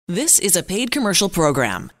This is a paid commercial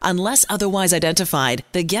program. Unless otherwise identified,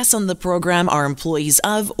 the guests on the program are employees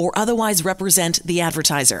of or otherwise represent the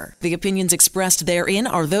advertiser. The opinions expressed therein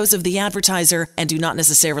are those of the advertiser and do not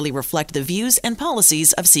necessarily reflect the views and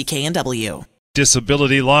policies of CKNW.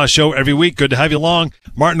 Disability Law Show every week. Good to have you along.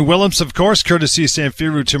 Martin Willems, of course, courtesy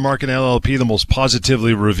Samfiru Tumarkin LLP, the most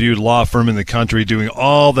positively reviewed law firm in the country, doing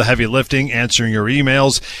all the heavy lifting, answering your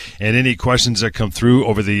emails and any questions that come through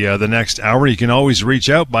over the next hour. You can always reach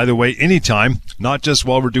out, by the way, anytime, not just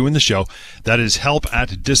while we're doing the show. That is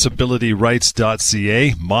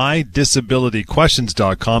help@disabilityrights.ca,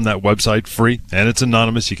 mydisabilityquestions.com, that website, free, and it's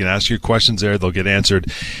anonymous. You can ask your questions there. They'll get answered.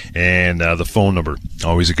 And the phone number,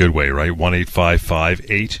 always a good way, right?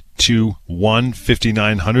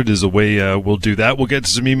 1-855-821-5900 is the way we'll do that. We'll get to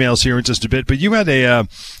some emails here in just a bit. But you had a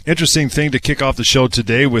interesting thing to kick off the show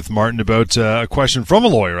today with Martin about a question from a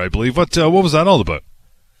lawyer, I believe. What was that all about?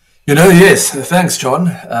 Yes. Thanks,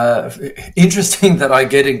 John. Interesting that I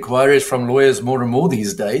get inquiries from lawyers more and more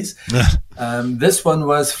these days. This one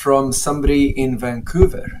was from somebody in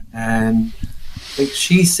Vancouver. And I think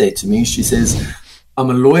she said to me, she says, I'm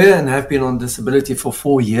a lawyer and have been on disability for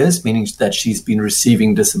 4 years, meaning that she's been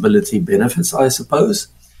receiving disability benefits, I suppose.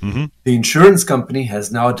 Mm-hmm. The insurance company has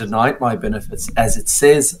now denied my benefits as it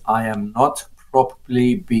says I am not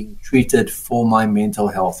properly being treated for my mental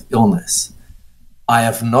health illness. I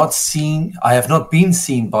have not been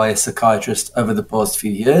seen by a psychiatrist over the past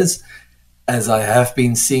few years, as I have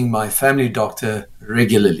been seeing my family doctor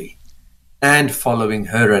regularly and following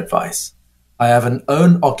her advice. I have an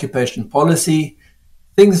own occupation policy.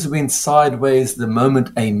 Things went sideways the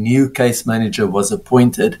moment a new case manager was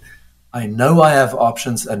appointed. I know I have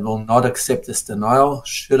options and will not accept this denial.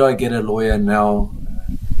 Should I get a lawyer now?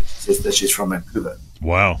 She says that she's from Vancouver.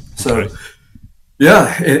 Wow. So, okay.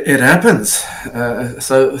 Yeah, it happens.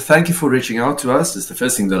 So thank you for reaching out to us. That's the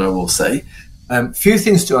first thing that I will say. Few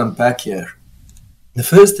things to unpack here. The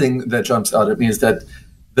first thing that jumps out at me is that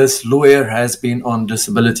this lawyer has been on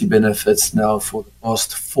disability benefits now for the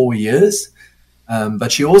past 4 years.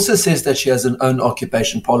 But she also says that she has an own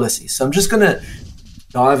occupation policy. So I'm just going to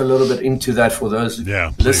dive a little bit into that for those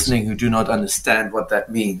listening who do not understand what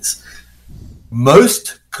that means.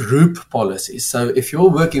 Most group policies, so if you're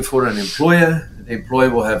working for an employer, the employer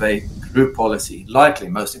will have a group policy. Likely,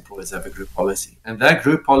 most employers have a group policy. And that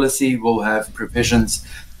group policy will have provisions.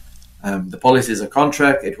 The policy is a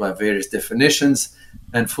contract. It will have various definitions.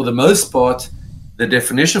 And for the most part, the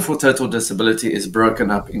definition for total disability is broken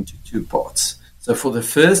up into two parts. So for the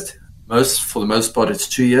most part, it's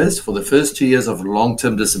 2 years. For the first 2 years of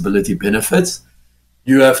long-term disability benefits,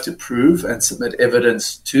 you have to prove and submit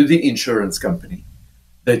evidence to the insurance company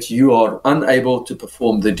that you are unable to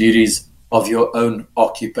perform the duties of your own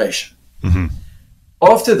occupation. Mm-hmm.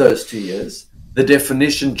 After those 2 years, the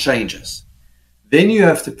definition changes. Then you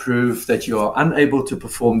have to prove that you are unable to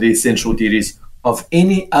perform the essential duties of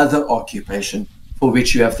any other occupation for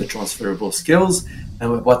which you have the transferable skills.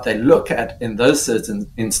 And what they look at in those certain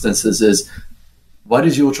instances is, what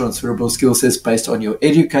is your transferable skill sets based on your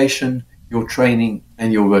education, your training,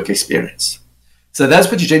 and your work experience? So that's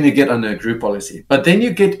what you generally get under a group policy. But then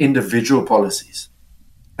you get individual policies.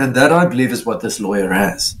 And that, I believe, is what this lawyer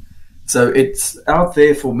has. So it's out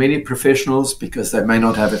there for many professionals because they may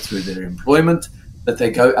not have it through their employment, but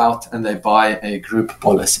they go out and they buy a group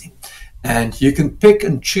policy. And you can pick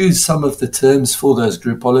and choose some of the terms for those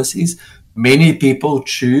group policies. Many people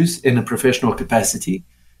choose, in a professional capacity,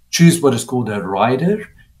 choose what is called a rider.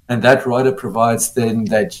 And that rider provides then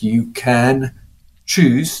that you can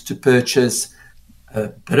choose to purchase at a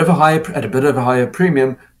bit of a higher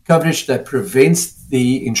premium coverage that prevents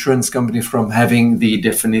the insurance company from having the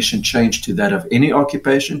definition changed to that of any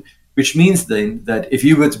occupation, which means then that if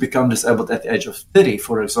you were to become disabled at the age of 30,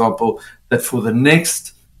 for example, that for the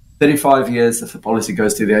next 35 years, if the policy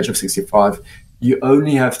goes to the age of 65, you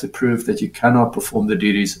only have to prove that you cannot perform the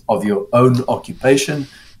duties of your own occupation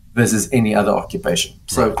versus any other occupation.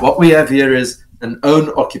 So what we have here is an own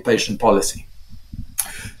occupation policy.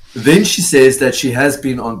 Then she says that she has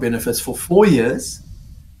been on benefits for 4 years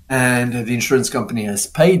and the insurance company has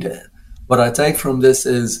paid her. What I take from this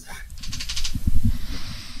is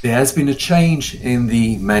there has been a change in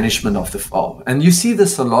the management of the file. And you see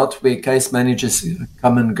this a lot where case managers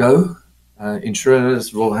come and go.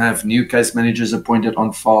 Insurers will have new case managers appointed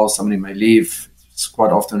on file. Somebody may leave. It's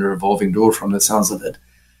quite often a revolving door from the sounds of it.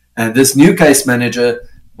 And this new case manager,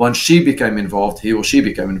 once he or she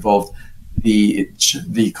became involved,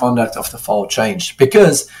 the conduct of the file changed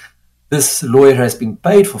because this lawyer has been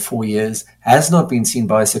paid for 4 years, has not been seen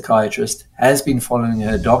by a psychiatrist, has been following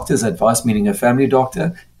her doctor's advice, meaning a family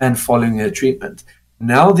doctor, and following her treatment.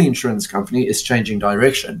 Now the insurance company is changing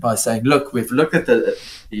direction by saying, look, we've looked at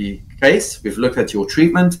the case, we've looked at your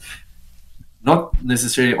treatment, not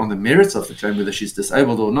necessarily on the merits of the claim, whether she's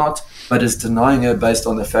disabled or not, but is denying her based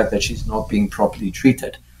on the fact that she's not being properly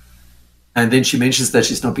treated. And then she mentions that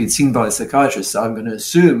she's not being seen by a psychiatrist. So I'm going to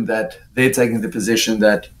assume that they're taking the position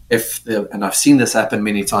that and I've seen this happen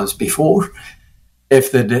many times before,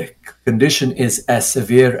 if the condition is as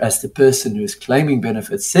severe as the person who is claiming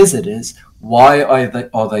benefits says it is, why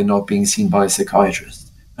are they not being seen by a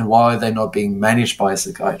psychiatrist? And why are they not being managed by a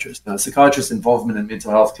psychiatrist? Now, psychiatrist involvement in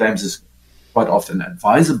mental health claims is quite often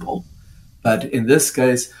advisable. But in this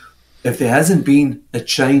case, if there hasn't been a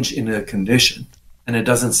change in her condition, and it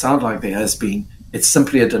doesn't sound like there has been, it's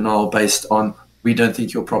simply a denial based on, we don't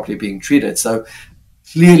think you're properly being treated. So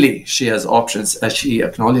clearly she has options, as she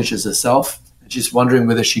acknowledges herself. She's wondering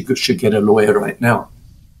whether she should get a lawyer right now.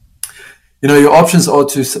 You know, your options are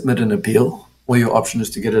to submit an appeal, or your option is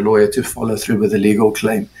to get a lawyer to follow through with a legal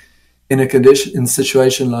claim. In a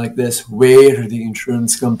situation like this, where the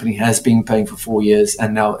insurance company has been paying for 4 years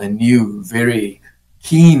and now a new, very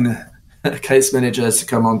keen case manager has to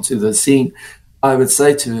come onto the scene, I would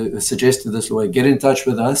suggest to this lawyer, get in touch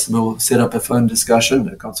with us. We'll set up a phone discussion,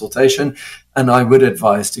 a consultation, and I would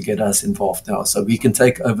advise to get us involved now so we can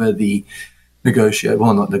take over the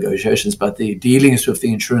not negotiations, but the dealings with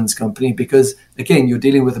the insurance company, because again, you're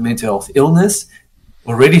dealing with a mental health illness,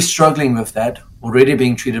 already struggling with that, already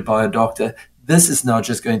being treated by a doctor. This is now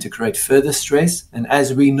just going to create further stress. And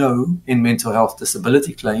as we know in mental health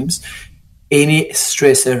disability claims, any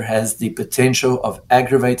stressor has the potential of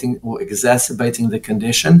aggravating or exacerbating the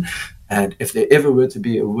condition. And if there ever were to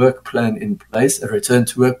be a work plan in place, a return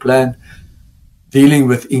to work plan, dealing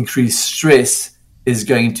with increased stress is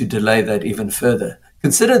going to delay that even further.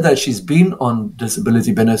 Consider that she's been on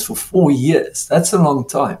disability benefits for 4 years. That's a long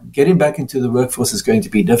time. Getting back into the workforce is going to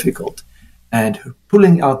be difficult. And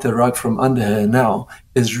pulling out the rug from under her now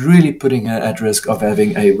is really putting her at risk of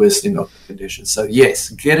having a worsening of the condition. So yes,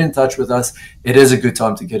 get in touch with us. It is a good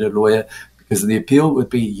time to get a lawyer, because the appeal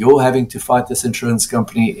would be you're having to fight this insurance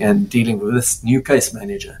company and dealing with this new case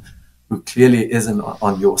manager who clearly isn't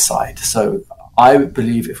on your side. So I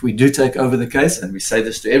believe if we do take over the case, and we say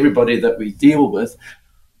this to everybody that we deal with,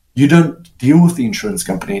 you don't deal with the insurance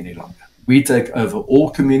company any longer. We take over all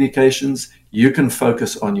communications. You can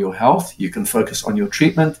focus on your health. You can focus on your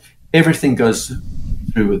treatment. Everything goes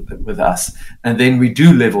through with us. And then we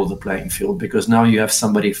do level the playing field, because now you have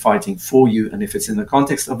somebody fighting for you. And if it's in the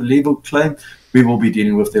context of a legal claim, we will be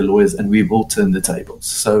dealing with their lawyers and we will turn the tables.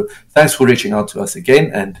 So thanks for reaching out to us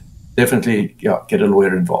again, and definitely get a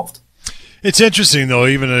lawyer involved. It's interesting, though,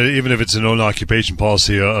 even if it's an own occupation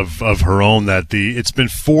policy of her own, that it's been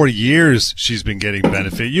 4 years she's been getting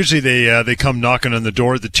benefit. Usually they come knocking on the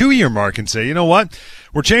door at the 2-year mark and say, you know what,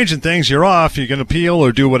 we're changing things, you're off, you can appeal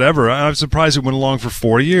or do whatever. I'm surprised it went along for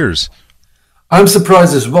 4 years. I'm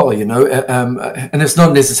surprised as well, and it's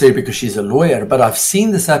not necessarily because she's a lawyer, but I've seen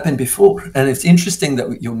this happen before. And it's interesting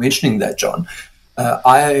that you're mentioning that, John.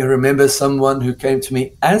 I remember someone who came to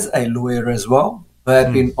me as a lawyer as well, who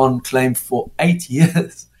had been on claim for 8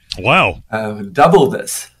 years. Wow. Double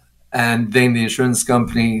this. And then the insurance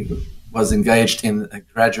company was engaged in a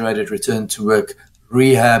graduated return to work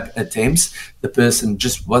rehab attempts. The person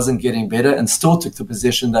just wasn't getting better and still took the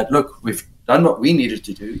position that, look, we've done what we needed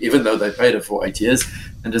to do, even though they paid her for 8 years,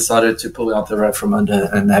 and decided to pull out the rug from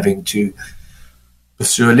under and having to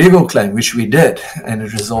pursue a legal claim, which we did, and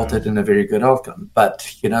it resulted in a very good outcome. But,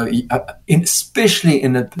 especially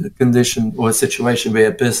in a condition or a situation where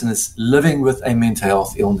a person is living with a mental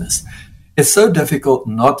health illness, it's so difficult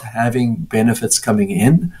not having benefits coming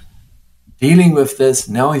in. Dealing with this,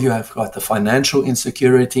 now you have got the financial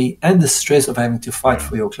insecurity and the stress of having to fight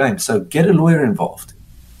for your claim. So get a lawyer involved.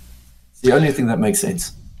 It's the only thing that makes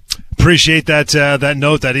sense. Appreciate that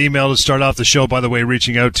note, that email to start off the show. By the way,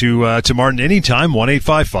 reaching out to Martin anytime,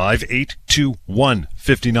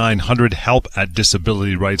 1-855-821-5900,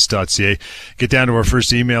 help@disabilityrights.ca. Get down to our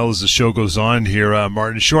first email as the show goes on here,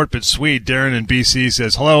 Martin. Short but sweet. Darren in BC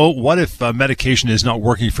says, hello, what if medication is not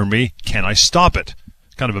working for me? Can I stop it?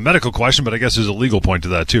 Kind of a medical question, but I guess there's a legal point to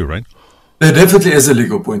that too, right? There definitely is a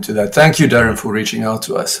legal point to that. Thank you, Darren, for reaching out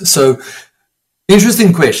to us. So,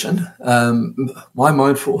 interesting question. My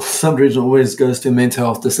mind for some reason always goes to mental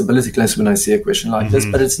health disability claims when I see a question like this,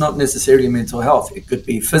 but it's not necessarily mental health. It could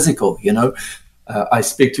be physical, I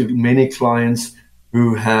speak to many clients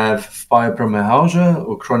who have fibromyalgia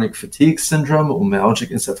or chronic fatigue syndrome or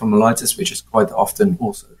myalgic encephalomyelitis, which is quite often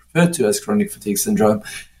also referred to as chronic fatigue syndrome.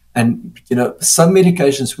 And, some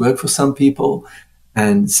medications work for some people.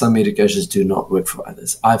 and some medications do not work for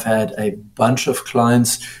others. I've had a bunch of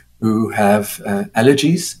clients who have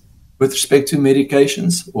allergies with respect to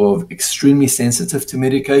medications or extremely sensitive to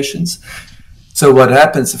medications. So what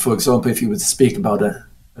happens, for example, if you would speak about a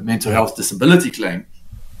mental health disability claim,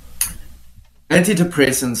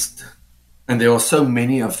 antidepressants, and there are so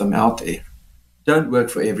many of them out there, don't work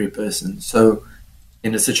for every person. So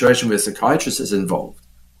in a situation where a psychiatrist is involved,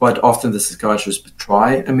 quite often the psychiatrist would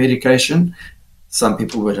try a medication. Some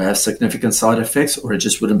people would have significant side effects, or it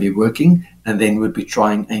just wouldn't be working, and then would be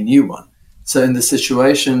trying a new one. So in the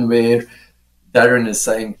situation where Darren is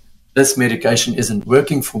saying, this medication isn't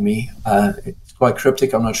working for me, it's quite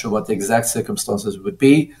cryptic. I'm not sure what the exact circumstances would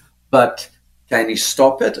be, but can he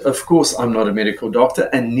stop it? Of course, I'm not a medical doctor,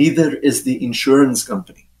 and neither is the insurance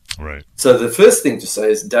company. Right. So the first thing to say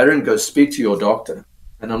is, Darren, go speak to your doctor.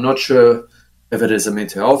 And I'm not sure if it is a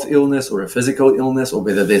mental health illness or a physical illness or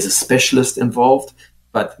whether there's a specialist involved,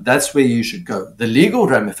 but that's where you should go. The legal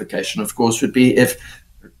ramification, of course, would be if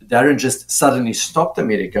Darren just suddenly stopped the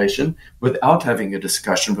medication without having a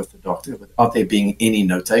discussion with the doctor, without there being any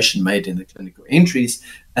notation made in the clinical entries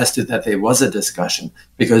as to that there was a discussion,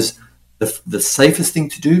 because the safest thing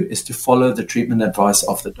to do is to follow the treatment advice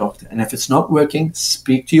of the doctor. And if it's not working,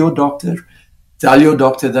 speak to your doctor, tell your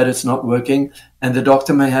doctor that it's not working, and the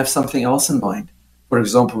doctor may have something else in mind. For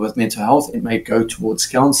example, with mental health, it may go towards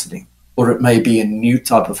counseling, or it may be a new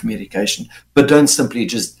type of medication. But don't simply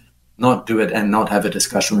just not do it and not have a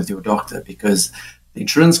discussion with your doctor, because the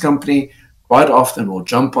insurance company quite often will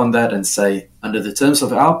jump on that and say, under the terms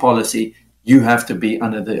of our policy, you have to be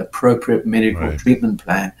under the appropriate medical treatment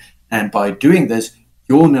plan. And by doing this,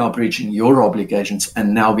 you're now breaching your obligations,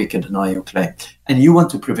 and now we can deny your claim. And you want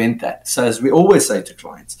to prevent that. So as we always say to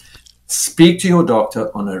clients, speak to your doctor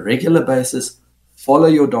on a regular basis, follow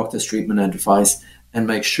your doctor's treatment advice, and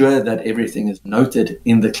make sure that everything is noted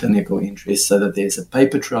in the clinical entries so that there's a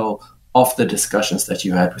paper trail of the discussions that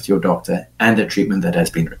you had with your doctor and the treatment that has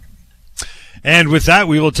been recommended. And with that,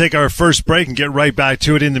 we will take our first break and get right back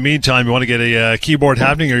to it. In the meantime, you want to get a keyboard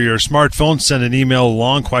happening or your smartphone, send an email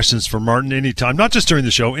along. Questions for Martin anytime, not just during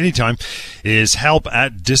the show, anytime, is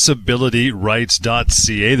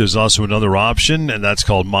help@disabilityrights.ca. There's also another option, and that's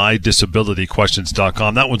called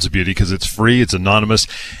mydisabilityquestions.com. That one's a beauty because it's free, it's anonymous,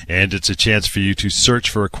 and it's a chance for you to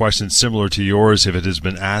search for a question similar to yours if it has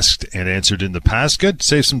been asked and answered in the past. Good,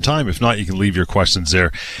 save some time. If not, you can leave your questions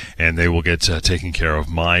there, and they will get taken care of.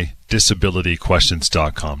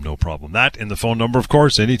 mydisabilityquestions.com, no problem. That and the phone number, of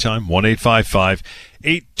course, anytime,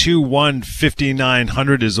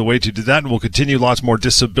 1-855-821-5900 is the way to do that, and we'll continue. Lots more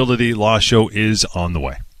Disability Law Show is on the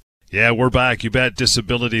way. Yeah, we're back. You bet.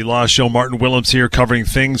 Disability Law Show. Martin Willems here, covering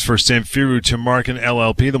things for Samfiru Tumarkin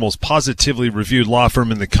LLP, the most positively reviewed law firm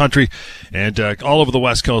in the country, and all over the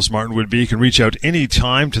West Coast. Martin would be. You can reach out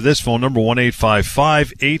anytime to this phone number,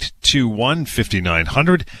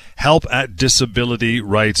 1-855-821-5900,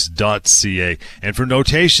 help@disabilityrights.ca. And for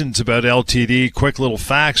notations about LTD, quick little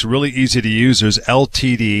facts, really easy to use. There's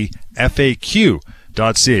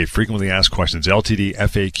LTDFAQ.ca. Frequently asked questions.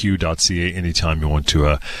 LTDFAQ.ca. Anytime you want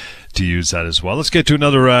to use that as well. Let's get to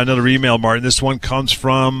another email, Martin. This one comes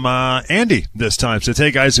from Andy this time. Says, hey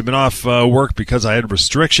guys, I've been off work because I had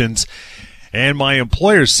restrictions, and my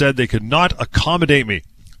employer said they could not accommodate me.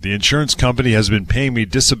 The insurance company has been paying me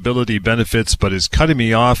disability benefits, but is cutting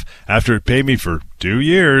me off after it paid me for 2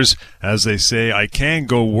 years. As they say, I can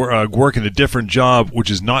go work in a different job, which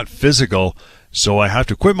is not physical, so I have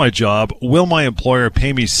to quit my job. Will my employer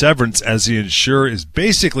pay me severance, as the insurer is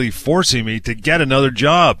basically forcing me to get another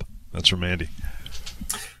job? That's from Andy.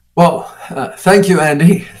 Well, thank you,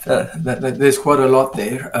 Andy. There's quite a lot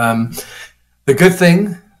there. The good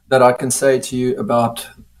thing that I can say to you about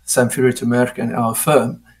Samfiru Tumarkin and our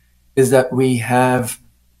firm is that we have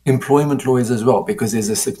employment lawyers as well, because there's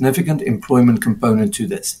a significant employment component to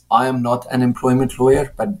this. I am not an employment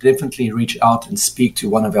lawyer, but definitely reach out and speak to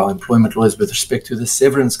one of our employment lawyers with respect to the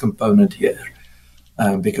severance component here,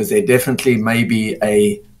 because there definitely may be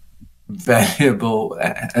a valuable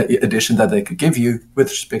addition that they could give you with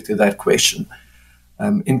respect to that question.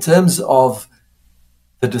 In terms of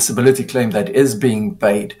the disability claim that is being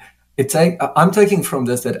paid, I'm taking from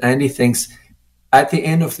this that Andy thinks at the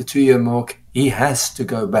end of the 2-year mark, he has to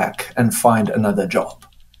go back and find another job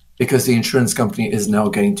because the insurance company is now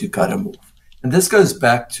going to cut him off. And this goes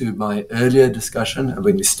back to my earlier discussion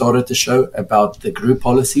when we started the show about the group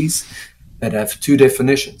policies that have 2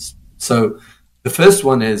 definitions. So the first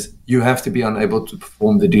one is you have to be unable to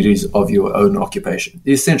perform the duties of your own occupation,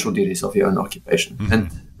 the essential duties of your own occupation. Mm-hmm.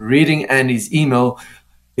 And reading Andy's email,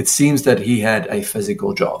 it seems that he had a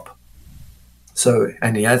physical job.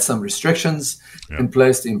 And he had some restrictions in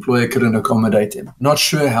place. The employer couldn't accommodate him. Not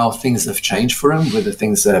sure how things have changed for him, whether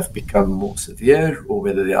things have become more severe or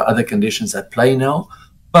whether there are other conditions at play now.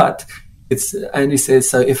 But Andy says,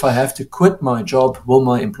 so if I have to quit my job, will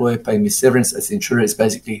my employer pay me severance? As the insurer is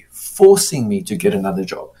basically forcing me to get another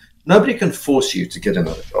job. Nobody can force you to get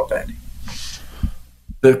another job, Andy.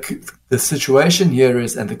 The situation here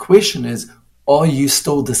is, and the question is, are you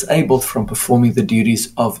still disabled from performing the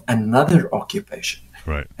duties of another occupation?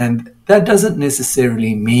 Right. And that doesn't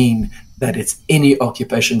necessarily mean that it's any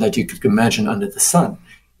occupation that you could imagine under the sun.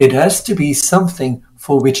 It has to be something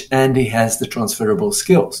for which Andy has the transferable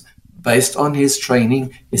skills based on his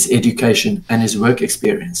training, his education, and his work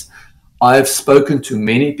experience. I've spoken to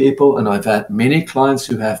many people and I've had many clients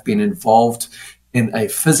who have been involved in a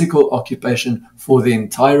physical occupation for the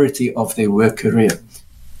entirety of their work career.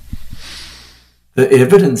 The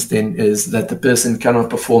evidence then is that the person cannot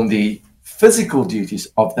perform the physical duties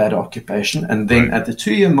of that occupation. And then at the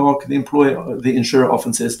 2-year mark, the insurer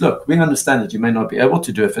often says, look, we understand that you may not be able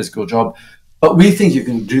to do a physical job, but we think you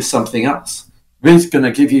can do something else. We're going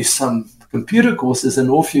to give you some computer courses and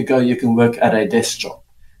off you go, you can work at a desk job.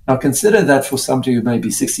 Now consider that for somebody who may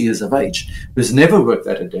be 60 years of age, who's never worked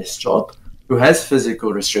at a desk job, who has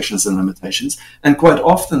physical restrictions and limitations. And quite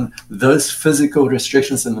often those physical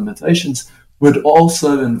restrictions and limitations would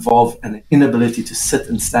also involve an inability to sit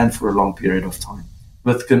and stand for a long period of time.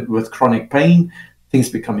 With chronic pain, things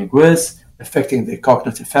becoming worse, affecting their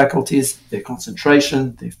cognitive faculties, their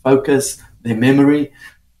concentration, their focus, their memory.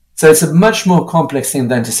 So it's a much more complex thing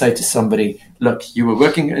than to say to somebody, look, you were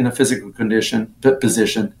working in a physical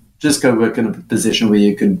position, just go work in a position where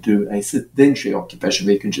you can do a sedentary occupation,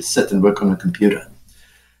 where you can just sit and work on a computer.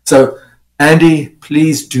 So, Andy,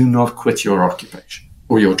 please do not quit your occupation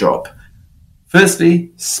or your job.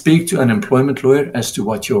 Firstly, speak to an employment lawyer as to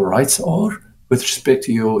what your rights are with respect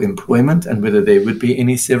to your employment and whether there would be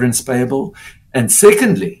any severance payable. And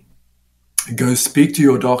secondly, go speak to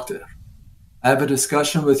your doctor. Have a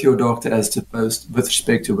discussion with your doctor with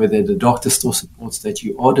respect to whether the doctor still supports that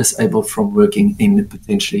you are disabled from working in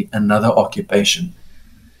potentially another occupation.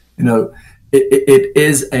 You know, it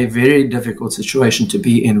is a very difficult situation to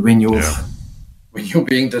be in when you're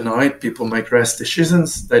being denied. People make rash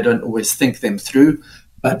decisions. They don't always think them through,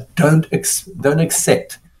 but don't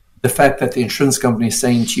accept the fact that the insurance company is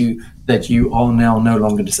saying to you that you are now no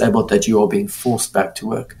longer disabled, that you are being forced back to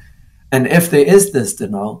work. And if there is this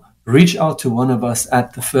denial, reach out to one of us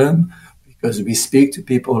at the firm, because we speak to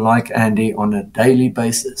people like Andy on a daily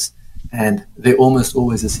basis, and there almost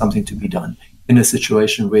always is something to be done in a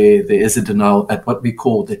situation where there is a denial at what we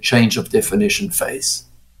call the change of definition phase.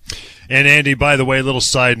 And Andy, by the way, a little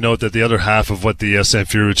side note that the other half of what the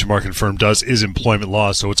Samfiru Tumarkin firm does is employment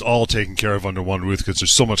law, so it's all taken care of under one roof because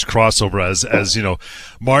there's so much crossover, as you know,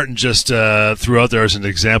 Martin just threw out there as an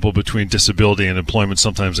example between disability and employment.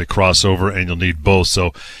 Sometimes they cross over, and you'll need both.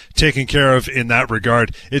 So taken care of in that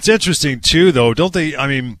regard. It's interesting too, though, don't they? I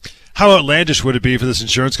mean, how outlandish would it be for this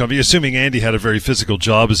insurance company, assuming Andy had a very physical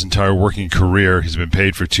job his entire working career, he's been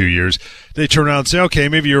paid for 2 years, they turn around and say, okay,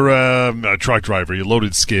 maybe you're a truck driver, you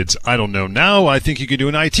loaded skids, I don't know, now I think you could do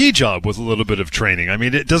an IT job with a little bit of training. I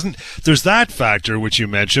mean, it doesn't, there's that factor which you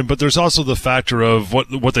mentioned, but there's also the factor of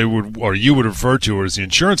what they would, or you would refer to, or as the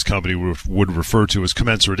insurance company would refer to as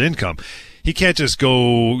commensurate income. He can't just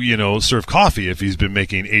go, serve coffee if he's been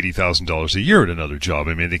making $80,000 a year at another job.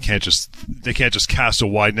 I mean, they can't just cast a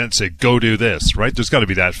wide net and say, go do this, right? There's got to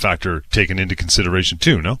be that factor taken into consideration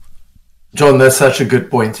too, no? John, that's such a good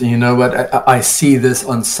point. And you know what? I see this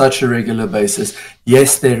on such a regular basis.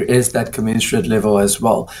 Yes, there is that commensurate level as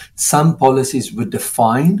well. Some policies would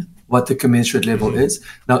define what the commensurate level is.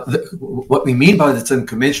 Now, what we mean by the term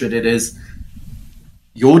commensurate, it is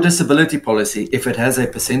your disability policy, if it has a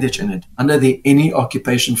percentage in it, under the any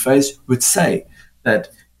occupation phase, would say that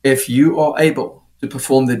if you are able to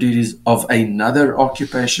perform the duties of another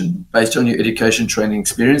occupation based on your education, training,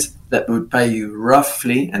 experience, that would pay you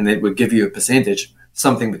roughly, and that would give you a percentage,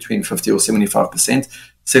 something between 50 or 75%,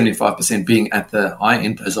 75% being at the high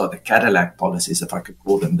end. Those are the Cadillac policies, if I could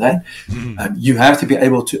call them that. You have to be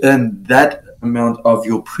able to earn that amount of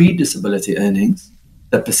your pre-disability earnings,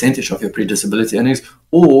 the percentage of your pre-disability earnings,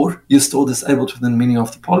 or you're still disabled within the meaning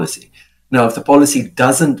of the policy. Now, if the policy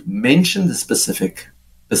doesn't mention the specific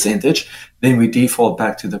percentage, then we default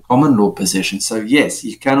back to the common law position. So yes,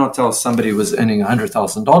 you cannot tell somebody who was earning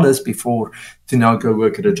 $100,000 before to now go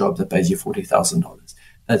work at a job that pays you $40,000.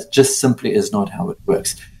 That just simply is not how it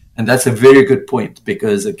works. And that's a very good point,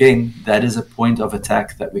 because again, that is a point of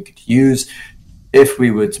attack that we could use if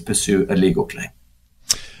we were to pursue a legal claim.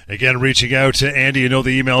 Again, reaching out to Andy, you know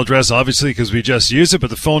the email address, obviously, because we just used it, but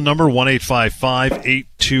the phone number,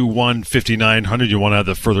 1-855-821-5900. You want to have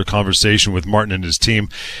the further conversation with Martin and his team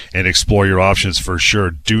and explore your options for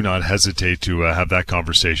sure. Do not hesitate to have that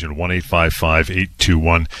conversation,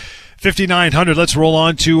 1-855-821-5900. 5900. Let's roll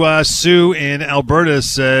on to Sue in Alberta.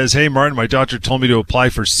 Says, hey, Martin, my doctor told me to apply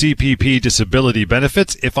for CPP disability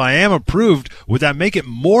benefits. If I am approved, would that make it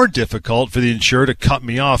more difficult for the insurer to cut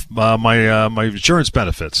me off my insurance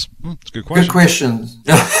benefits? That's a good question. Good question.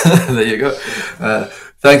 There you go.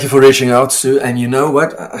 Thank you for reaching out, Sue. And you know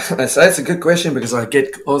what? I say it's a good question because I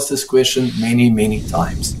get asked this question many, many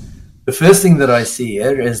times. The first thing that I see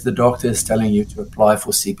here is the doctor is telling you to apply for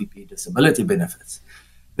CPP disability benefits.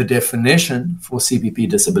 The definition for CPP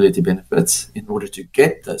disability benefits, in order to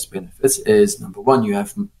get those benefits, is number one, you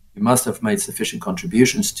must have made sufficient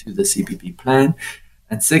contributions to the CPP plan,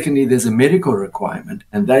 and secondly, there's a medical requirement,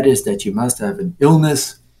 and that is that you must have an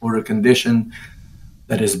illness or a condition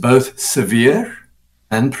that is both severe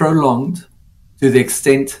and prolonged to the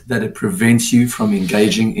extent that it prevents you from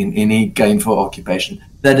engaging in any gainful occupation.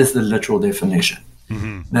 That is the literal definition.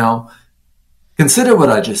 Mm-hmm. Now, consider what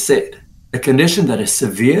I just said. A condition that is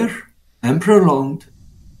severe and prolonged,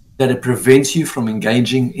 that it prevents you from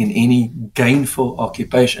engaging in any gainful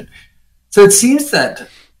occupation. So it seems that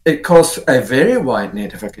it casts a very wide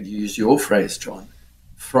net, if I could use your phrase, John,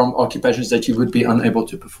 from occupations that you would be unable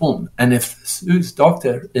to perform. And if Sue's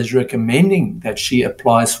doctor is recommending that she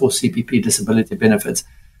applies for CPP disability benefits,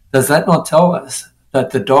 does that not tell us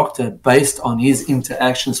that the doctor, based on his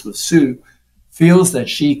interactions with Sue, feels that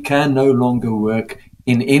she can no longer work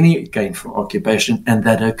in any gainful occupation and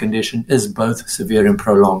that her condition is both severe and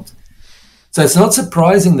prolonged? So it's not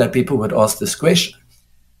surprising that people would ask this question.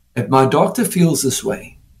 If my doctor feels this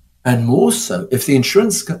way, and more so if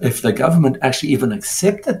the government actually even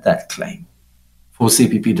accepted that claim for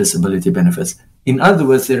CPP disability benefits, in other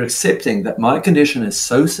words, they're accepting that my condition is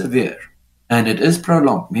so severe and it is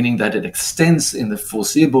prolonged, meaning that it extends in the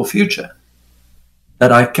foreseeable future,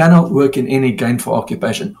 that I cannot work in any gainful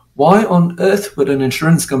occupation. Why on earth would an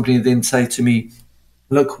insurance company then say to me,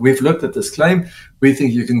 look, we've looked at this claim, we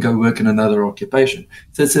think you can go work in another occupation?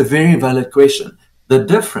 So it's a very valid question. The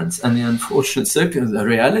difference and the unfortunate the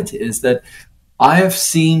reality is that I have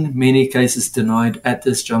seen many cases denied at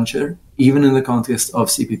this juncture, even in the context of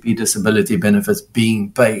CPP disability benefits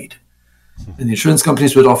being paid. And the insurance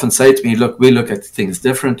companies would often say to me, look, we look at things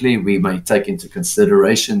differently. We may take into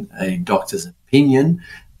consideration a doctor's opinion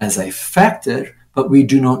as a factor, but we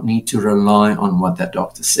do not need to rely on what that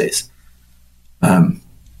doctor says.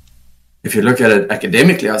 If you look at it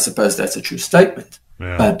academically, I suppose that's a true statement.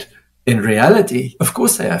 Yeah. But in reality, of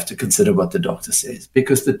course, they have to consider what the doctor says,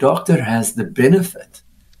 because the doctor has the benefit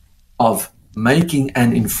of making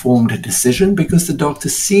an informed decision because the doctor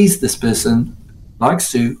sees this person, like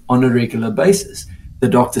Sue, on a regular basis. The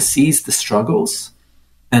doctor sees the struggles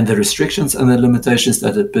and the restrictions and the limitations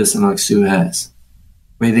that a person like Sue has,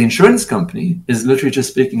 where the insurance company is literally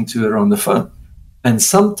just speaking to her on the phone and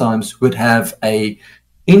sometimes would have a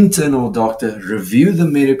internal doctor review the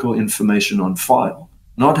medical information on file,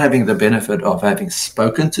 not having the benefit of having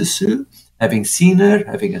spoken to Sue, having seen her,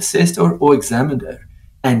 having assessed her or examined her.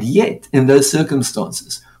 And yet, in those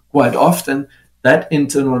circumstances, quite often, that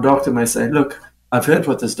internal doctor may say, look, I've heard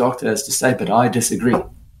what this doctor has to say, but I disagree.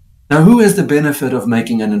 Now, who has the benefit of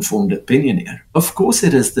making an informed opinion here? Of course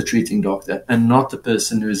it is the treating doctor and not the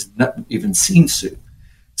person who has not even seen Sue.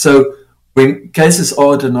 So when cases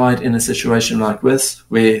are denied in a situation like this,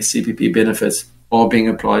 where CPP benefits are being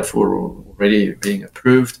applied for or already being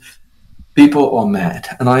approved, people are mad.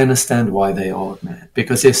 And I understand why they are mad,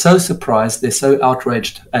 because they're so surprised, they're so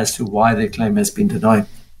outraged as to why their claim has been denied.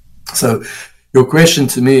 So your question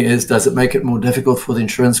to me is, does it make it more difficult for the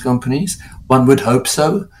insurance companies? One would hope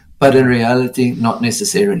so, but in reality, not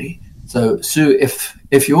necessarily. So, Sue,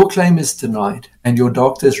 if your claim is denied and your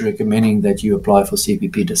doctor is recommending that you apply for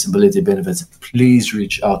CPP disability benefits, please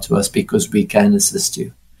reach out to us because we can assist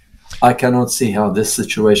you. I cannot see how this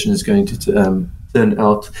situation is going to turn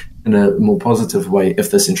out in a more positive way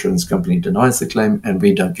if this insurance company denies the claim and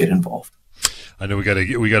we don't get involved. I know we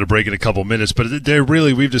got to break in a couple minutes, but they're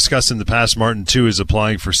really, we've discussed in the past, Martin, too, is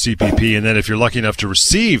applying for CPP, and then if you're lucky enough to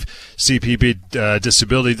receive CPP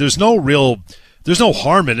disability, there's no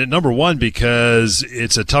harm in it. Number one, because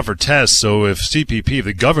it's a tougher test. So if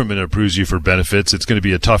the government approves you for benefits, it's going to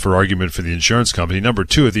be a tougher argument for the insurance company. Number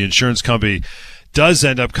two, if the insurance company does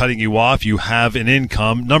end up cutting you off, you have an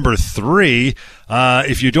income. Number three,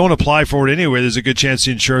 if you don't apply for it anyway, there's a good chance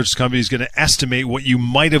the insurance company is going to estimate what you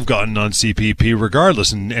might have gotten on CPP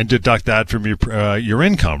regardless and deduct that from your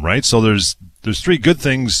income, right? So there's there's three good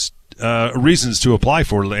things, reasons to apply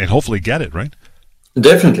for and hopefully get it, right?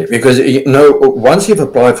 Definitely, because once you've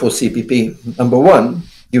applied for CPP, number one,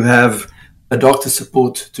 you have a doctor's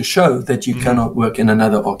support to show that you cannot work in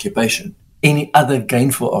another occupation, any other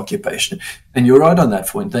gainful occupation. And you're right on that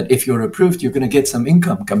point, that if you're approved, you're going to get some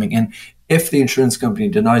income coming in. If the insurance company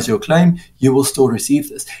denies your claim, you will still receive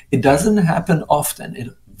this. It doesn't happen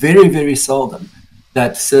often, very, very seldom,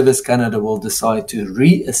 that Service Canada will decide to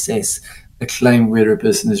reassess a claim where a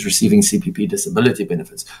person is receiving CPP disability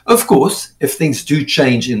benefits. Of course, if things do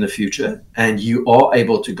change in the future and you are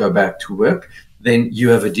able to go back to work, then you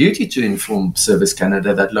have a duty to inform Service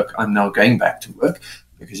Canada that, look, I'm now going back to work,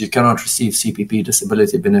 because you cannot receive CPP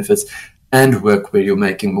disability benefits and work where you're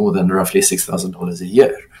making more than roughly $6,000 a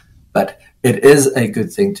year. But it is a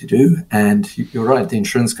good thing to do. And you're right, the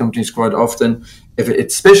insurance companies quite often,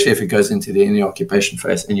 especially if it goes into the any occupation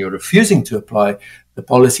phase and you're refusing to apply, the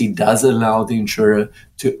policy does allow the insurer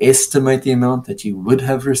to estimate the amount that you would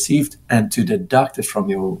have received and to deduct it from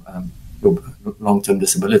your long-term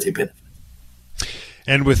disability benefit.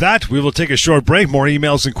 And with that, we will take a short break. More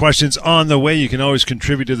emails and questions on the way. You can always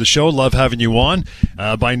contribute to the show. Love having you on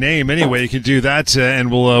by name. Anyway, you can do that, and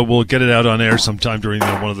we'll get it out on air sometime during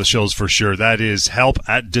one of the shows for sure. That is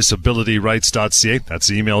help@disabilityrights.ca. That's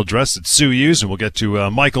the email address that Sue used, and we'll get to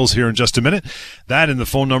Michael's here in just a minute. That and the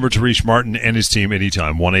phone number to reach Martin and his team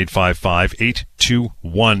anytime,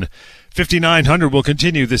 1-855-821-5900. We'll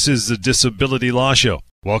continue. This is the Disability Law Show.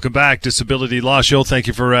 Welcome back, Disability Law Show. Thank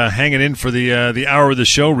you for hanging in for the hour of the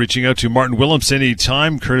show. Reaching out to Martin Willems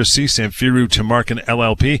anytime, courtesy Samfiru Tumarkin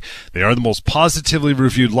LLP. They are the most positively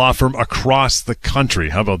reviewed law firm across the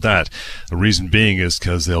country. How about that? The reason being is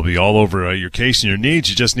because they'll be all over your case and your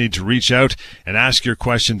needs. You just need to reach out and ask your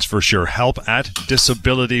questions for sure.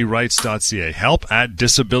 Help@disabilityrights.ca.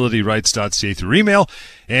 Help@disabilityrights.ca through email,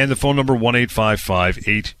 and the phone number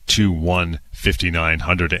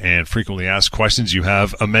 1-855-821-5900. And frequently asked questions, you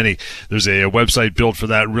have many. There's a website built for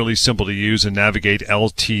that, really simple to use and navigate,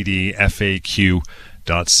 ltdfaq.ca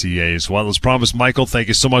as well. As promised, Michael, thank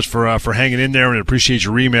you so much for hanging in there, and appreciate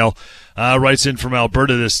your email. Writes in from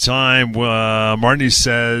Alberta this time. Martin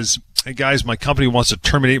says, hey guys, my company wants to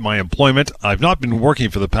terminate my employment. I've not been working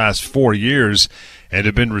for the past 4 years and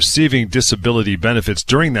have been receiving disability benefits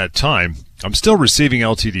during that time. I'm still receiving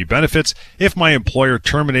LTD benefits. If my employer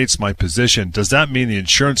terminates my position, does that mean the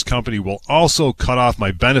insurance company will also cut off my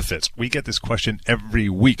benefits? We get this question every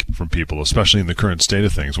week from people, especially in the current state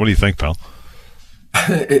of things. What do you think, pal?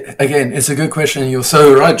 Again, it's a good question. You're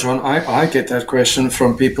so right, John. I get that question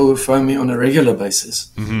from people who phone me on a regular basis.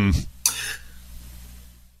 Mm-hmm.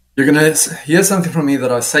 You're going to hear something from me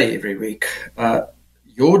that I say every week.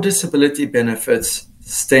 Your disability benefits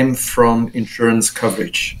stem from insurance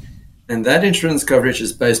coverage. And that insurance coverage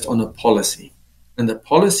is based on a policy. And the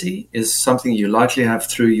policy is something you likely have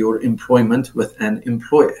through your employment with an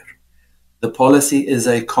employer. The policy is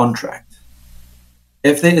a contract.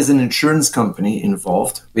 If there is an insurance company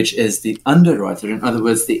involved, which is the underwriter, in other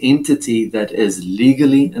words, the entity that is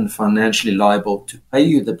legally and financially liable to pay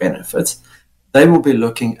you the benefits, they will be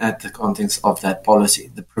looking at the contents of that policy,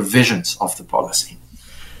 the provisions of the policy.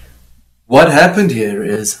 What happened here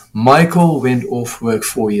is Michael went off work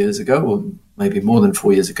 4 years ago, or maybe more than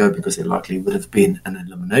 4 years ago, because there likely would have been an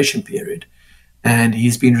elimination period. And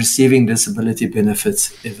he's been receiving disability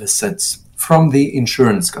benefits ever since from the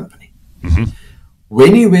insurance company. Mm-hmm.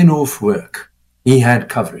 When he went off work, he had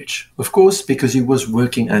coverage, of course, because he was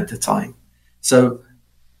working at the time. So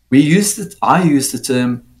I used the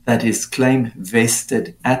term that his claim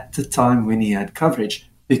vested at the time when he had coverage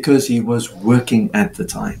because he was working at the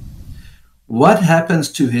time. What happens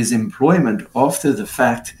to his employment after the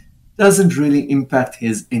fact doesn't really impact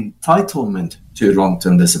his entitlement to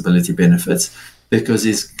long-term disability benefits because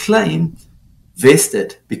his claim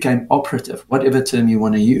vested, became operative, whatever term you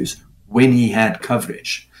want to use, when he had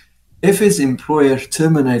coverage. If his employer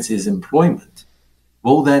terminates his employment,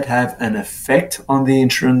 will that have an effect on the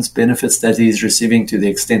insurance benefits that he is receiving to the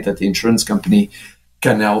extent that the insurance company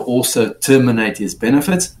can now also terminate his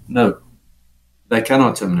benefits? No. They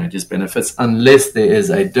cannot terminate his benefits unless there is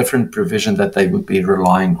a different provision that they would be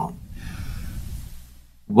relying on.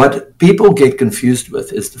 What people get confused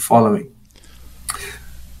with is the following.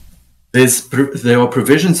 There are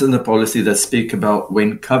provisions in the policy that speak about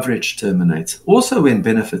when coverage terminates, also when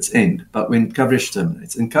benefits end, but when coverage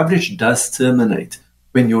terminates. And coverage does terminate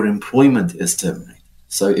when your employment is terminated.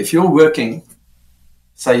 So if you're working,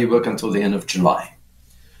 say you work until the end of July.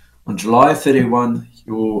 On July 31,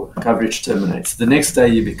 your coverage terminates. The next day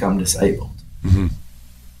you become disabled. Mm-hmm.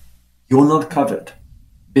 You're not covered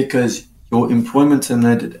because your employment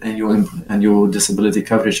terminated and your disability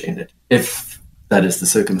coverage ended, if that is the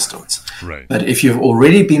circumstance. Right. But if you've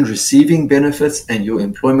already been receiving benefits and your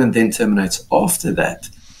employment then terminates after that,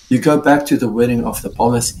 you go back to the wording of the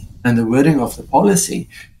policy. And the wording of the policy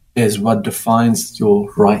is what defines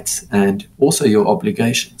your rights and also your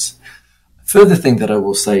obligations. A further thing that I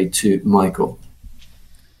will say to Michael,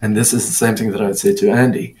 and this is the same thing that I would say to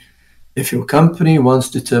Andy, if your company wants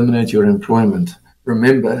to terminate your employment,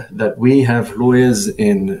 remember that we have lawyers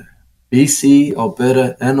in BC,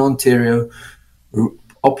 Alberta, and Ontario who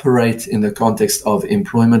operate in the context of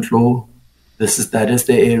employment law. That is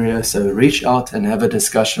their area. So reach out and have a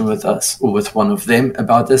discussion with us or with one of them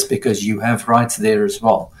about this, because you have rights there as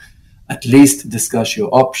well. At least discuss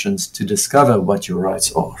your options to discover what your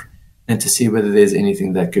rights are and to see whether there's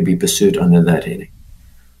anything that could be pursued under that heading.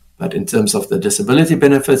 But in terms of the disability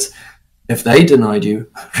benefits, if they denied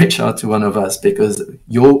you, reach out to one of us, because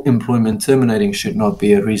your employment terminating should not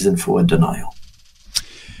be a reason for a denial.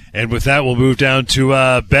 And with that, we'll move down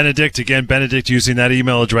to Benedict. Again, Benedict using that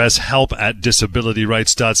email address,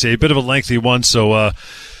 help@disabilityrights.ca. A bit of a lengthy one, so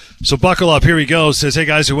buckle up. Here he goes. Says, hey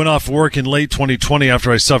guys, I went off work in late 2020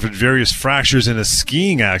 after I suffered various fractures in a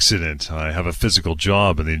skiing accident. I have a physical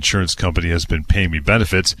job and the insurance company has been paying me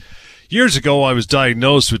benefits. Years ago, I was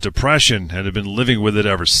diagnosed with depression and have been living with it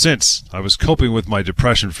ever since. I was coping with my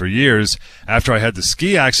depression for years. After I had the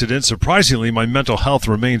ski accident, surprisingly, my mental health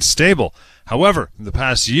remained stable. However, in the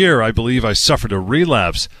past year, I believe I suffered a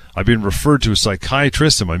relapse. I've been referred to a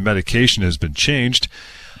psychiatrist and my medication has been changed.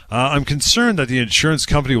 I'm concerned that the insurance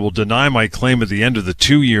company will deny my claim at the end of the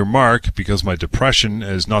 2-year mark because my depression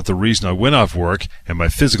is not the reason I went off work and my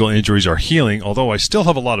physical injuries are healing, although I still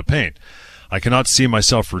have a lot of pain. I cannot see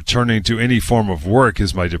myself returning to any form of work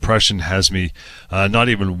as my depression has me not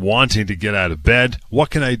even wanting to get out of bed. What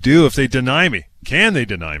can I do if they deny me? Can they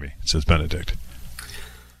deny me? Says Benedict.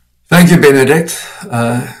 Thank you, Benedict.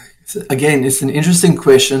 Again, it's an interesting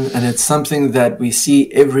question, and it's something that we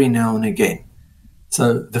see every now and again.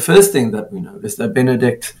 So the first thing that we know is that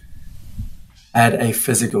Benedict had a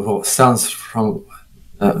physical, or sounds from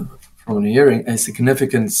hearing, a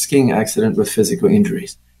significant skiing accident with physical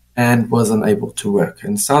injuries, and was unable to work.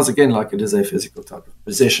 And sounds again like it is a physical type of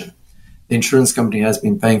position. The insurance company has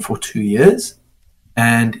been paying for 2 years.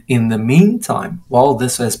 And in the meantime, while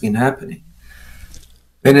this has been happening,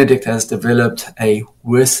 Benedict has developed a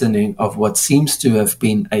worsening of what seems to have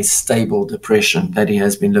been a stable depression that he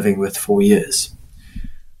has been living with for years.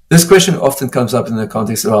 This question often comes up in the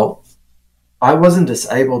context of, well, I wasn't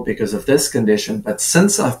disabled because of this condition, but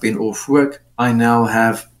since I've been off work, I now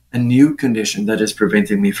have a new condition that is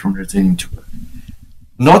preventing me from returning to work.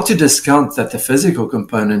 Not to discount that the physical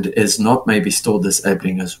component is not maybe still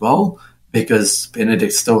disabling as well, because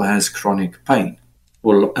Benedict still has chronic pain,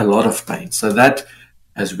 or a lot of pain. So that,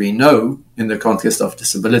 as we know, in the context of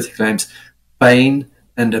disability claims, pain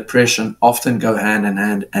and depression often go hand in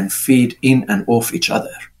hand and feed in and off each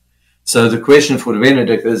other. So the question for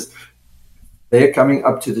Benedict is, they're coming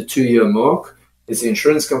up to the 2-year mark. Is the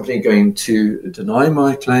insurance company going to deny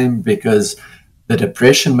my claim because the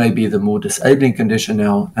depression may be the more disabling condition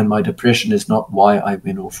now, and my depression is not why I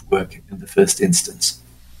went off work in the first instance?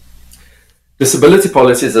 Disability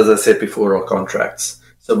policies, as I said before, are contracts.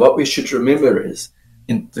 So what we should remember is,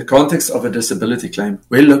 in the context of a disability claim,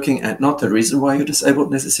 we're looking at not the reason why you're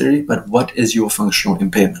disabled necessarily, but what is your functional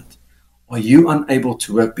impairment? Are you unable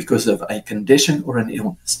to work because of a condition or an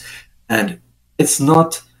illness? And it's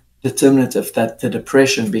not determinative that the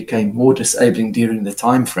depression became more disabling during the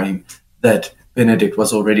time frame that Benedict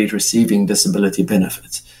was already receiving disability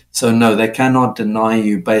benefits. So no, they cannot deny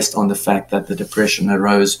you based on the fact that the depression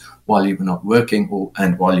arose while you were not working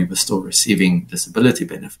and while you were still receiving disability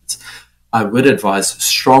benefits. I would advise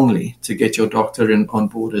strongly to get your doctor on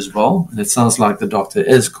board as well. And it sounds like the doctor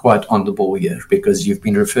is quite on the ball here, because you've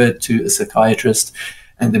been referred to a psychiatrist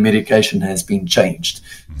and the medication has been changed.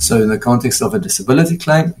 So in the context of a disability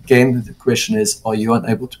claim, again, the question is, are you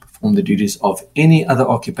unable to perform the duties of any other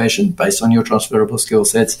occupation based on your transferable skill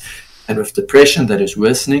sets? And with depression that is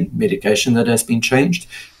worsening, medication that has been changed,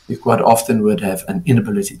 you quite often would have an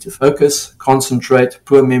inability to focus, concentrate,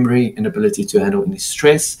 poor memory, inability to handle any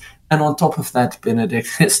stress. And on top of that, Benedict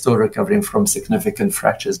is still recovering from significant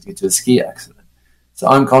fractures due to a ski accident. So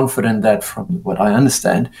I'm confident that, from what I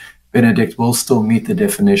understand, Benedict will still meet the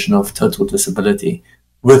definition of total disability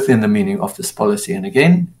within the meaning of this policy. And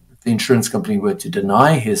again, if the insurance company were to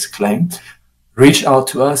deny his claim, reach out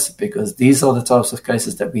to us, because these are the types of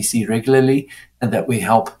cases that we see regularly and that we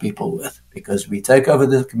help people with, because we take over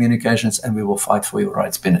the communications and we will fight for your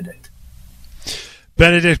rights, Benedict.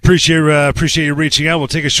 Benedict, appreciate you reaching out. We'll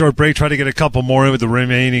take a short break, try to get a couple more in with the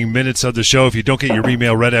remaining minutes of the show. If you don't get your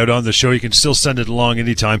email read out on the show, you can still send it along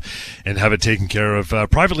anytime and have it taken care of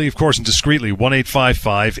privately, of course, and discreetly.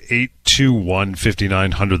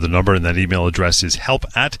 1-855-821-5900, the number, and that email address is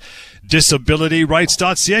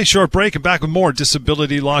help@disabilityrights.ca. Short break, and back with more.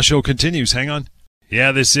 Disability Law Show continues. Hang on.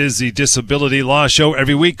 Yeah, this is the Disability Law Show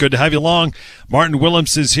every week. Good to have you along. Martin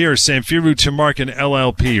Willems is here. Samfiru Tumarkin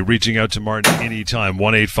LLP. Reaching out to Martin anytime.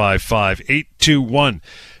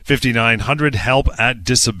 1-855-821-5900.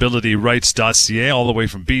 help@disabilityrights.ca. All the way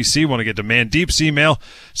from BC. Want to get to Mandeep's email.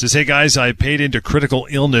 Says, hey guys, I paid into critical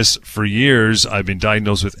illness for years. I've been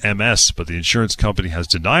diagnosed with MS, but the insurance company has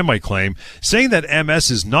denied my claim, saying that MS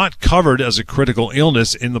is not covered as a critical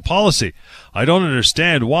illness in the policy. I don't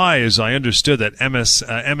understand why, as I understood that MS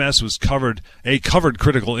was covered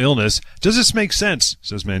critical illness. Does this make sense?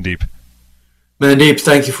 Says Mandeep. Mandeep,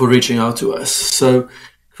 thank you for reaching out to us. So,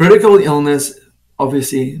 critical illness,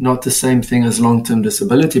 obviously not the same thing as long-term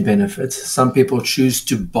disability benefits. Some people choose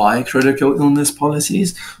to buy critical illness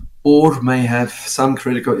policies or may have some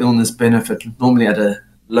critical illness benefit, normally at a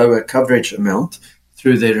lower coverage amount,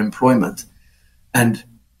 through their employment. And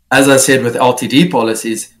as I said with LTD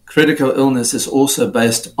policies, critical illness is also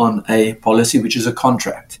based on a policy, which is a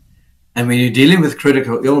contract. And when you're dealing with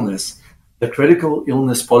critical illness, the critical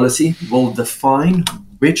illness policy will define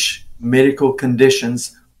which medical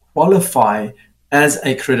conditions qualify as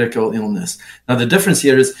a critical illness. Now, the difference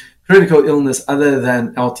here is critical illness, other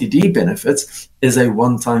than LTD benefits, is a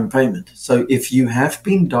one-time payment. So if you have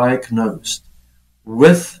been diagnosed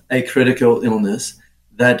with a critical illness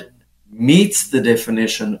that meets the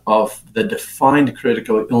definition of the defined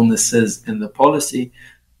critical illnesses in the policy,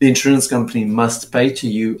 the insurance company must pay to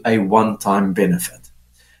you a one-time benefit.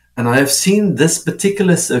 And I have seen this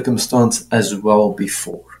particular circumstance as well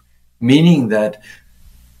before, meaning that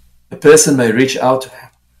a person may reach out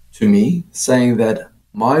to me saying that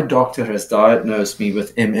my doctor has diagnosed me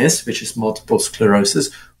with MS, which is multiple sclerosis,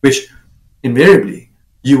 which invariably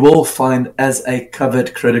you will find as a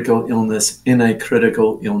covered critical illness in a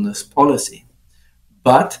critical illness policy.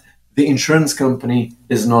 But the insurance company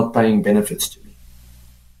is not paying benefits to me.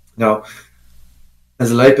 Now,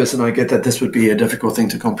 as a layperson, I get that this would be a difficult thing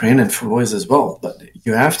to comprehend, and for lawyers as well, but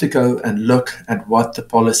you have to go and look at what the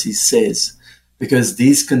policy says, because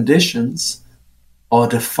these conditions are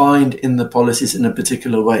defined in the policies in a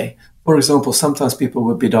particular way. For example, sometimes people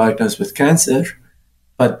would be diagnosed with cancer,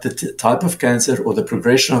 but the type of cancer or the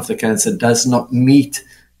progression of the cancer does not meet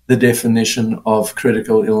the definition of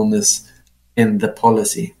critical illness in the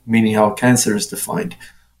policy, meaning how cancer is defined.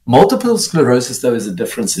 Multiple sclerosis, though, is a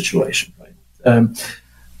different situation, right?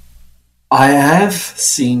 I have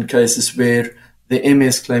seen cases where the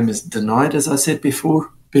MS claim is denied, as I said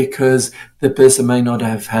before, because the person may not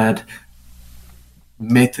have had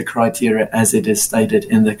met the criteria as it is stated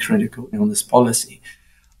in the critical illness policy.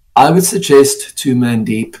 I would suggest to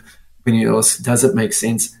Mandeep, when you ask, does it make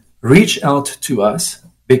sense? Reach out to us,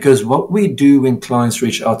 because what we do when clients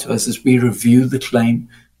reach out to us is we review the claim,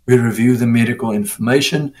 we review the medical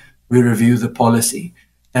information, we review the policy.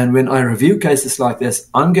 And when I review cases like this,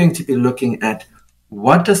 I'm going to be looking at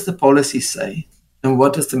what does the policy say and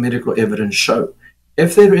what does the medical evidence show.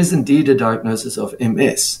 If there is indeed a diagnosis of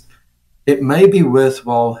MS, it may be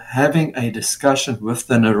worthwhile having a discussion with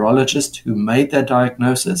the neurologist who made that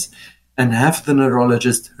diagnosis and have the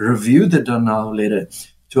neurologist review the denial letter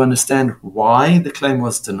to understand why the claim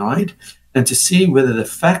was denied and to see whether the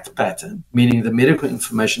fact pattern, meaning the medical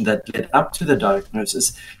information that led up to the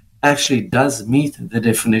diagnosis, actually does meet the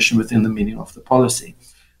definition within the meaning of the policy.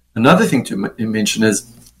 Another thing to mention is,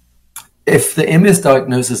 if the MS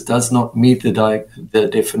diagnosis does not meet the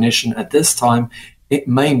definition at this time, it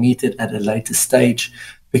may meet it at a later stage,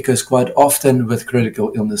 because quite often with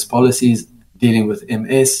critical illness policies dealing with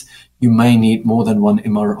MS, you may need more than one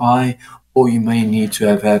MRI, or you may need to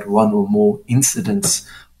have had one or more incidents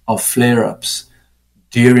of flare-ups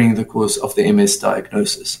during the course of the MS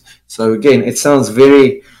diagnosis. So again, it sounds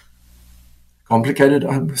very complicated,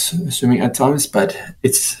 I'm assuming at times, but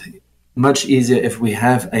it's much easier if we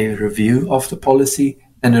have a review of the policy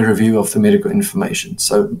and a review of the medical information.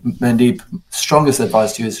 So Mandeep, strongest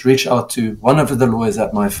advice to you is reach out to one of the lawyers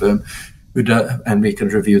at my firm and we can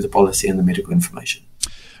review the policy and the medical information.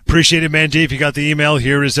 Appreciate it, Mandeep. You got the email.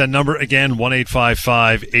 Here is that number again,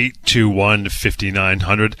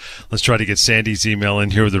 1-855-821-5900. Let's try to get Sandy's email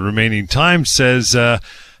in here with the remaining time. Says,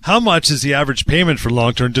 How much is the average payment for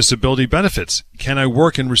long-term disability benefits? Can I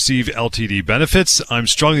work and receive LTD benefits? I'm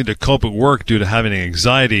struggling to cope at work due to having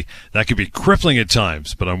anxiety. That can be crippling at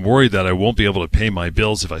times, but I'm worried that I won't be able to pay my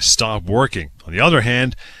bills if I stop working. On the other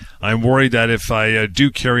hand, I'm worried that if I do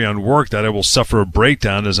carry on work, that I will suffer a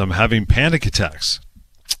breakdown as I'm having panic attacks.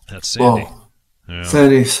 That's Sandy. Well, yeah.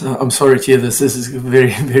 Sandy, I'm sorry to hear this. This is a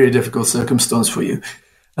very, very difficult circumstance for you.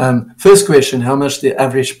 First question, how much the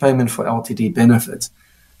average payment for LTD benefits?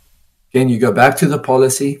 Again, you go back to the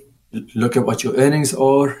policy, look at what your earnings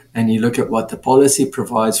are, and you look at what the policy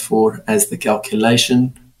provides for as the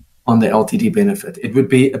calculation on the LTD benefit. It would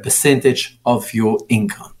be a percentage of your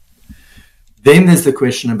income. Then there's the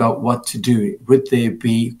question about what to do.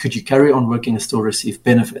 Could you carry on working and still receive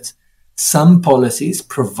benefits? Some policies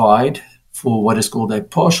provide for what is called a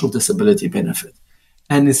partial disability benefit,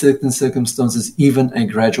 and in certain circumstances, even a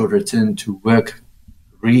gradual return to work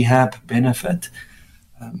rehab benefit.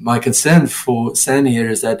 My concern for Sandy here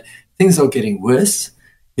is that things are getting worse.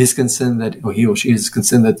 He's concerned that, or he or she is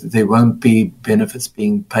concerned that there won't be benefits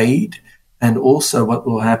being paid, and also what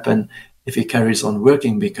will happen if he carries on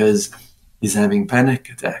working because he's having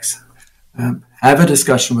panic attacks. Have a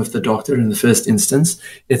discussion with the doctor in the first instance.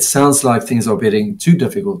 It sounds like things are getting too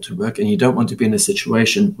difficult to work, and you don't want to be in a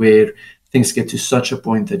situation where things get to such a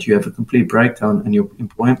point that you have a complete breakdown and your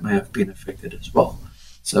employment may have been affected as well.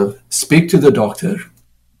 So speak to the doctor,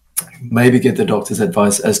 maybe get the doctor's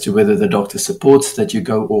advice as to whether the doctor supports that you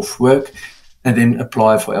go off work, and then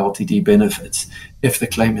apply for LTD benefits. If the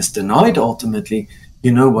claim is denied, ultimately,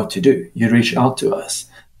 you know what to do. You reach out to us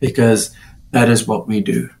because that is what we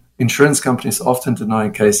do. Insurance companies often deny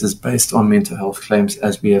cases based on mental health claims,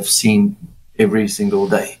 as we have seen every single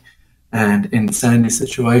day. And in Sandy's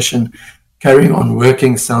situation, carrying on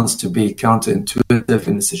working sounds to be counterintuitive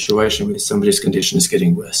in a situation where somebody's condition is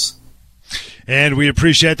getting worse. And we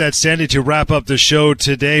appreciate that, Sandy. To wrap up the show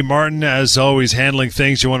today, Martin, as always, handling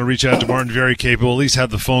things. You want to reach out to Martin, very capable. At least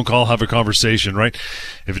have the phone call, have a conversation, right?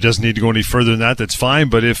 If it doesn't need to go any further than that, that's fine.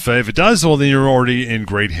 But if it does, well, then you're already in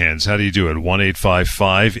great hands. How do you do it?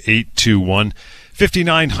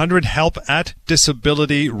 1-855-821-5900,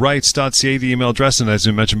 help@disabilityrights.ca, the email address. And as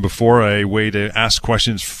we mentioned before, a way to ask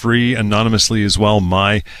questions free, anonymously as well,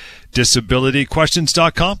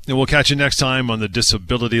 mydisabilityquestions.com. And we'll catch you next time on the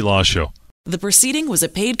Disability Law Show. The proceeding was a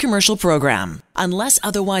paid commercial program. Unless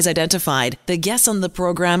otherwise identified, the guests on the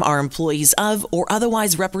program are employees of or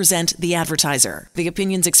otherwise represent the advertiser. The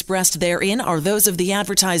opinions expressed therein are those of the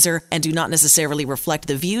advertiser and do not necessarily reflect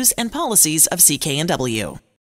the views and policies of CK&W.